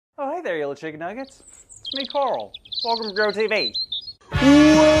Oh, hey there, Yellow Chicken Nuggets. It's me, Carl. Welcome to Grow TV.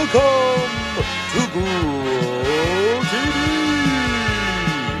 Welcome to Grow TV!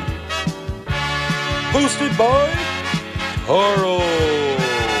 Hosted by Carl,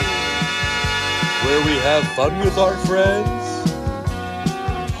 where we have fun with our friends,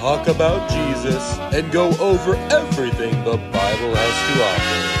 talk about Jesus, and go over everything the Bible has to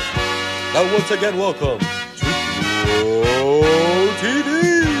offer. Now once again, welcome to Grow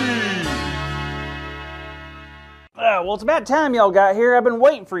TV! Well, it's about time y'all got here. I've been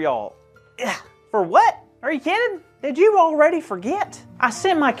waiting for y'all. For what? Are you kidding? Did you already forget? I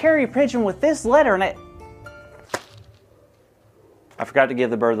sent my carrier pigeon with this letter and I forgot to give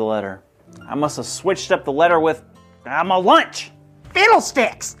the bird the letter. I must have switched up the letter with my lunch.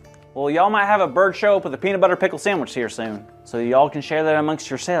 Fiddlesticks! Well, y'all might have a bird show up with a peanut butter pickle sandwich here soon. So y'all can share that amongst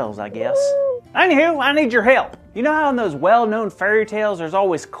yourselves, I guess. Anywho, I need your help. You know how in those well-known fairy tales there's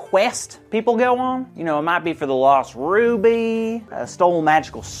always quests people go on? You know, it might be for the lost ruby, a stolen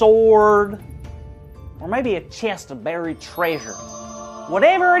magical sword, or maybe a chest of buried treasure.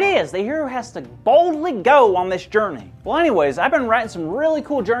 Whatever it is, the hero has to boldly go on this journey. Well, anyways, I've been writing some really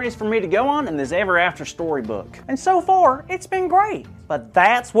cool journeys for me to go on in this Ever After storybook. And so far, it's been great. But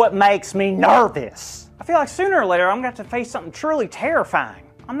that's what makes me nervous. I feel like sooner or later I'm going to have to face something truly terrifying.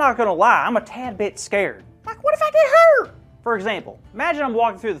 I'm not going to lie, I'm a tad bit scared. Like, what if I get hurt? For example, imagine I'm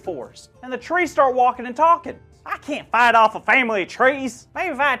walking through the forest and the trees start walking and talking. I can't fight off a family of trees.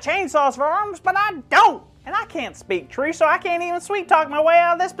 Maybe if I had chainsaws for arms, but I don't. And I can't speak tree, so I can't even sweet talk my way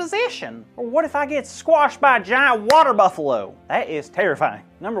out of this position. Or what if I get squashed by a giant water buffalo? That is terrifying.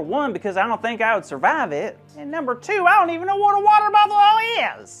 Number one, because I don't think I would survive it. And number two, I don't even know what a water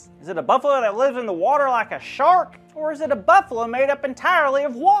buffalo is. Is it a buffalo that lives in the water like a shark? Or is it a buffalo made up entirely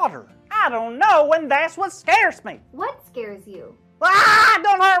of water? I don't know, and that's what scares me. What scares you? Ah,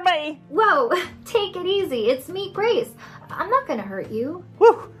 don't hurt me! Whoa, take it easy. It's me, Grace. I'm not gonna hurt you.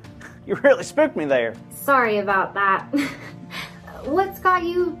 Whew, you really spooked me there. Sorry about that. What's got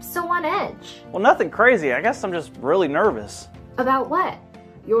you so on edge? Well, nothing crazy. I guess I'm just really nervous. About what?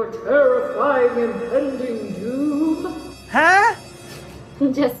 Your terrifying impending doom? Huh?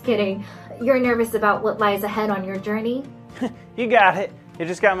 Just kidding. You're nervous about what lies ahead on your journey? You got it. It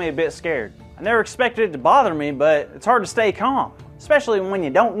just got me a bit scared. I never expected it to bother me, but it's hard to stay calm. Especially when you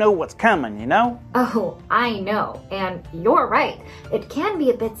don't know what's coming, you know? Oh, I know. And you're right. It can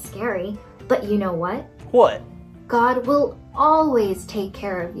be a bit scary. But you know what? What? God will always take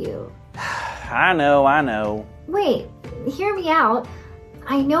care of you. I know. Wait, hear me out.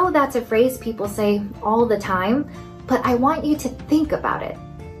 I know that's a phrase people say all the time, but I want you to think about it.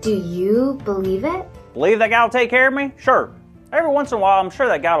 Do you believe it? Believe that God will take care of me? Sure. Every once in a while, I'm sure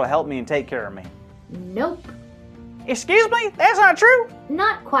that God will help me and take care of me. Nope. Excuse me? That's not true?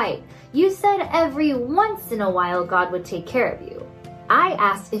 Not quite. You said every once in a while God would take care of you. I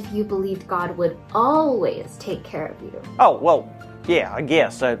asked if you believed God would always take care of you. Oh, well, yeah, I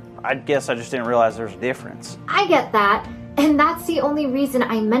guess. I guess I just didn't realize there's a difference. I get that, and that's the only reason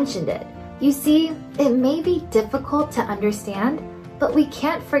I mentioned it. You see, it may be difficult to understand, but we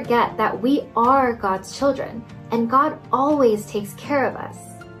can't forget that we are God's children, and God always takes care of us.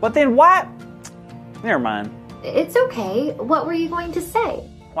 But then why? Never mind. It's okay. What were you going to say?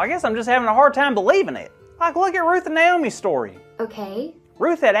 Well, I guess I'm just having a hard time believing it. Like, look at Ruth and Naomi's story. Okay.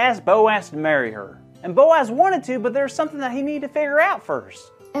 Ruth had asked Boaz to marry her. And Boaz wanted to, but there was something that he needed to figure out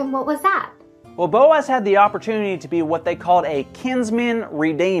first. And what was that? Well, Boaz had the opportunity to be what they called a kinsman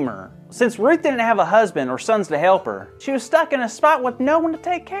redeemer. Since Ruth didn't have a husband or sons to help her, she was stuck in a spot with no one to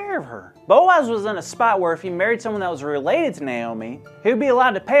take care of her. Boaz was in a spot where if he married someone that was related to Naomi, he would be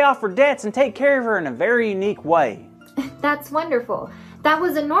allowed to pay off her debts and take care of her in a very unique way. That's wonderful. That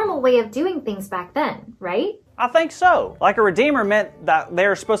was a normal way of doing things back then, right? I think so. Like a redeemer meant that they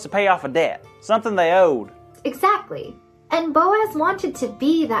were supposed to pay off a debt, something they owed. Exactly. And Boaz wanted to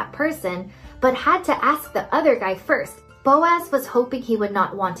be that person, but had to ask the other guy first. Boaz was hoping he would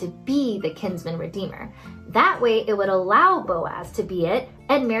not want to be the kinsman redeemer. That way it would allow Boaz to be it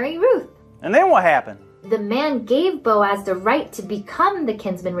and marry Ruth. And then what happened? The man gave Boaz the right to become the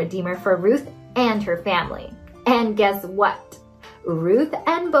kinsman redeemer for Ruth and her family. And guess what? Ruth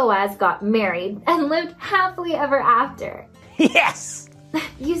and Boaz got married and lived happily ever after. Yes!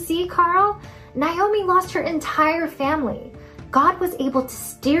 You see, Carl? Naomi lost her entire family. God was able to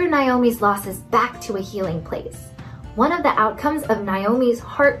steer Naomi's losses back to a healing place. One of the outcomes of Naomi's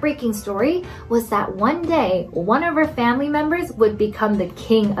heartbreaking story was that one day, one of her family members would become the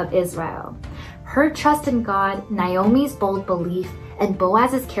king of Israel. Her trust in God, Naomi's bold belief, and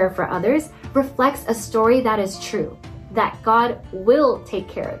Boaz's care for others reflects a story that is true. that God will take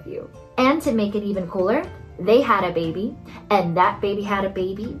care of you. And to make it even cooler, they had a baby, and that baby had a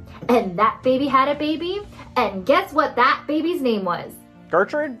baby, and that baby had a baby, and guess what that baby's name was?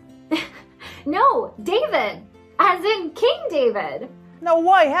 Gertrude? No, David, as in King David. No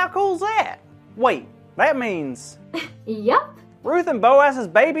way, how cool's that? Wait, that means Yup, Ruth and Boaz's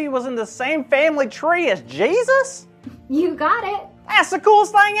baby was in the same family tree as Jesus? you got it. That's the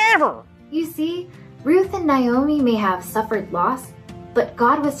coolest thing ever! You see, Ruth and Naomi may have suffered loss, but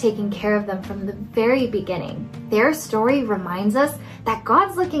God was taking care of them from the very beginning. Their story reminds us that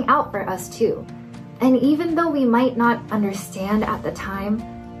God's looking out for us too. And even though we might not understand at the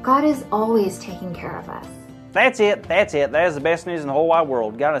time, God is always taking care of us. That's it. That is the best news in the whole wide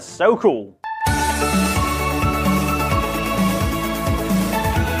world. God is so cool.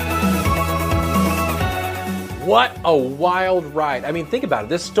 What a wild ride. I mean, think about it.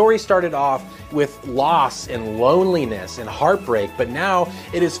 This story started off with loss and loneliness and heartbreak, but now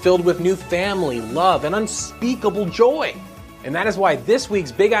it is filled with new family, love, and unspeakable joy. And that is why this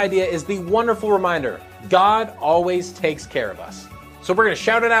week's big idea is the wonderful reminder, God always takes care of us. So we're going to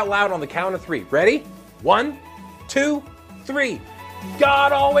shout it out loud on the count of 3. Ready? 1, 2, 3.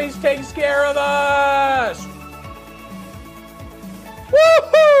 God always takes care of us!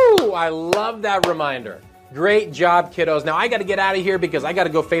 Woohoo! I love that reminder. Great job, kiddos. Now I got to get out of here because I got to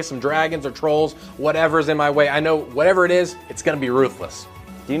go face some dragons or trolls, whatever's in my way. I know whatever it is, it's going to be ruthless.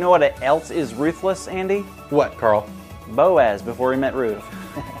 Do you know what else is ruthless, Andy? What, Carl? Boaz before he met Ruth.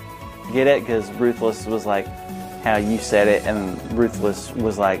 Get it? Because ruthless was like how you said it, and ruthless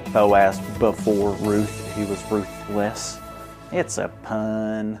was like Boaz before Ruth. He was ruthless. It's a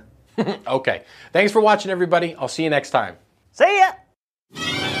pun. Okay. Thanks for watching, everybody. I'll see you next time. See ya!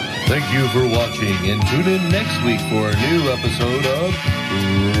 Thank you for watching, and tune in next week for a new episode of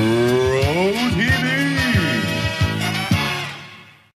Row TV.